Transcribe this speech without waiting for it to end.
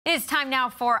It is time now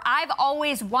for I've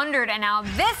Always Wondered, and now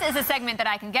this is a segment that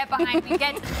I can get behind. We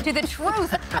get to the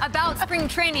truth about spring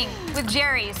training with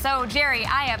Jerry. So, Jerry,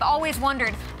 I have always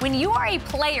wondered, when you are a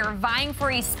player vying for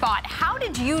a spot, how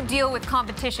did you deal with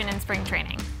competition in spring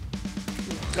training?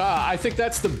 I think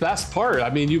that's the best part. I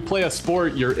mean, you play a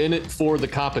sport, you're in it for the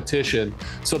competition.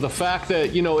 So the fact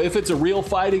that, if it's a real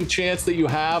fighting chance that you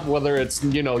have, whether it's,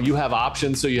 you have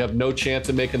options so you have no chance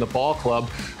of making the ball club,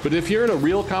 but if you're in a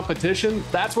real competition,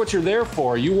 that's what you're there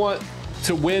for. You want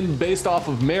to win based off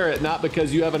of merit, not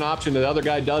because you have an option that the other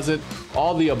guy doesn't,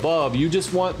 all the above. You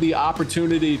just want the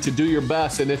opportunity to do your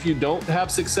best. And if you don't have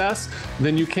success,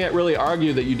 then you can't really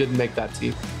argue that you didn't make that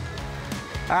team.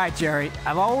 All right, Jerry,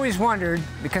 I've always wondered,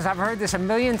 because I've heard this a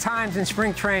million times in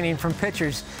spring training from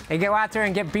pitchers. They go out there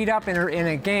and get beat up in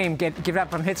a game, give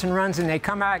up on hits and runs, and they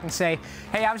come out and say,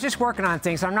 hey, I was just working on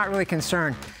things, I'm not really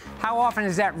concerned. How often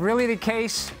is that really the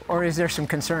case, or is there some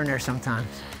concern there sometimes?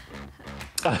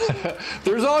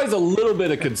 There's always a little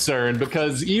bit of concern,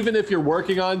 because even if you're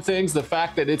working on things, the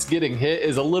fact that it's getting hit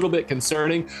is a little bit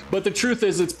concerning. But the truth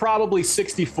is, it's probably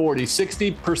 60-40.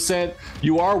 60%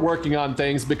 you are working on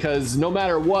things, because no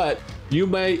matter what, you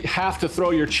may have to throw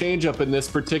your changeup in this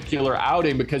particular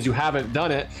outing because you haven't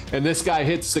done it, and this guy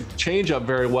hits the changeup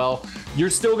very well. You're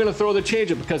still going to throw the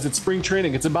changeup because it's spring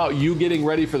training. It's about you getting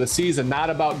ready for the season, not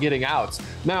about getting outs.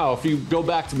 Now, if you go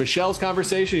back to Michelle's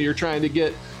conversation, you're trying to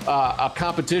get a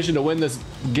competition to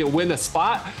win a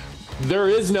spot. There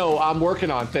is no I'm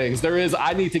working on things. There is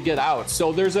I need to get out.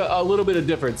 So there's a little bit of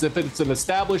difference. If it's an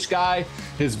established guy,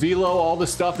 his velo, all the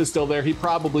stuff is still there, he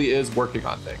probably is working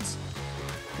on things.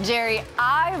 Jerry,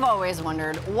 I've always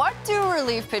wondered, what do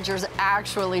relief pitchers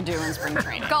actually do in spring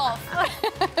training? Golf.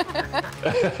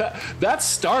 That's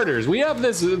starters. We have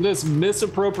this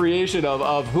misappropriation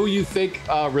of who you think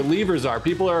relievers are.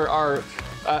 People are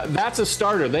that's a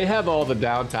starter. They have all the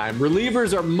downtime.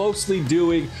 Relievers are mostly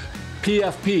doing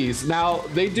PFPs. Now,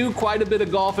 they do quite a bit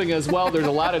of golfing as well. There's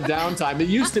a lot of downtime. It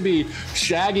used to be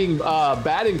shagging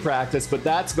batting practice, but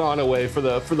that's gone away for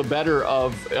the better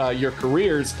of your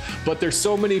careers. But there's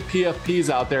so many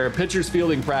PFPs out there, pitchers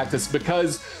fielding practice,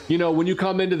 because, when you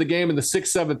come into the game in the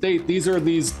 6th, 7th, 8th, these are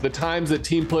the times that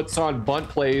team puts on bunt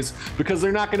plays, because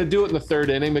they're not going to do it in the 3rd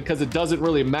inning because it doesn't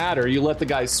really matter. You let the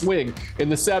guy swing. In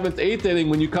the 7th, 8th inning,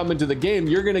 when you come into the game,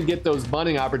 you're going to get those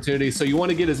bunting opportunities. So you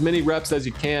want to get as many reps as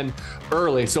you can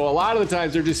early. So a lot of the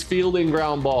times they're just fielding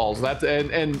ground balls. That's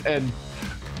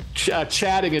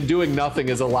chatting and doing nothing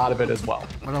is a lot of it as well.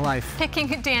 What a life. Picking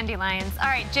dandelions. All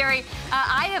right, Jerry,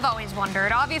 I have always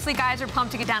wondered, obviously guys are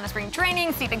pumped to get down to spring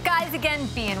training, see the guys again,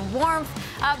 be in warmth,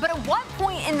 but at what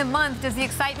point in the month does the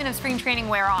excitement of spring training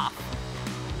wear off?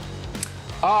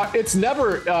 It's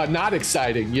never not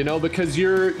exciting, because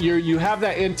you have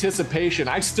that anticipation.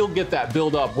 I still get that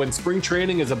build up when spring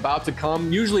training is about to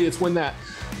come. Usually it's when that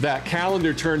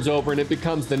calendar turns over and it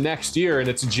becomes the next year and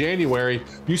it's January.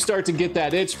 You start to get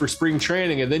that itch for spring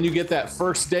training, and then you get that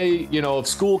first day, of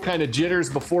school kind of jitters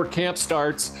before camp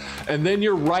starts, and then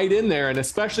you're right in there. And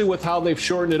especially with how they've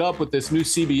shortened it up with this new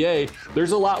CBA,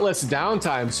 there's a lot less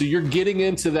downtime. So you're getting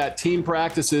into that team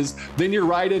practices, then you're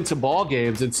right into ball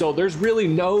games. And so there's really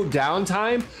no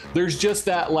downtime. There's just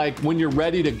that, like, when you're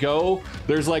ready to go,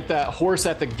 there's like that horse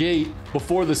at the gate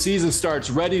before the season starts,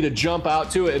 ready to jump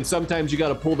out to it. And sometimes you got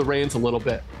to pull the reins a little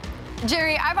bit.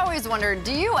 Jerry, I've always wondered,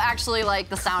 do you actually like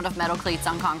the sound of metal cleats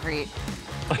on concrete?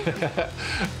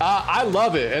 I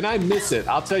love it, and I miss it.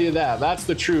 I'll tell you that. That's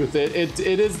the truth. It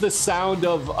is the sound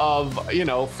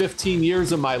of 15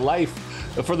 years of my life.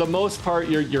 For the most part,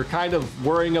 you're kind of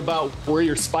worrying about where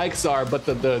your spikes are, but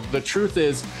the truth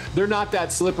is they're not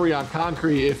that slippery on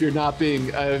concrete if you're not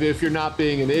being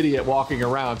an idiot walking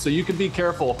around. So you can be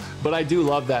careful, but I do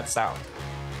love that sound.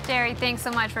 Jerry, thanks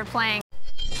so much for playing.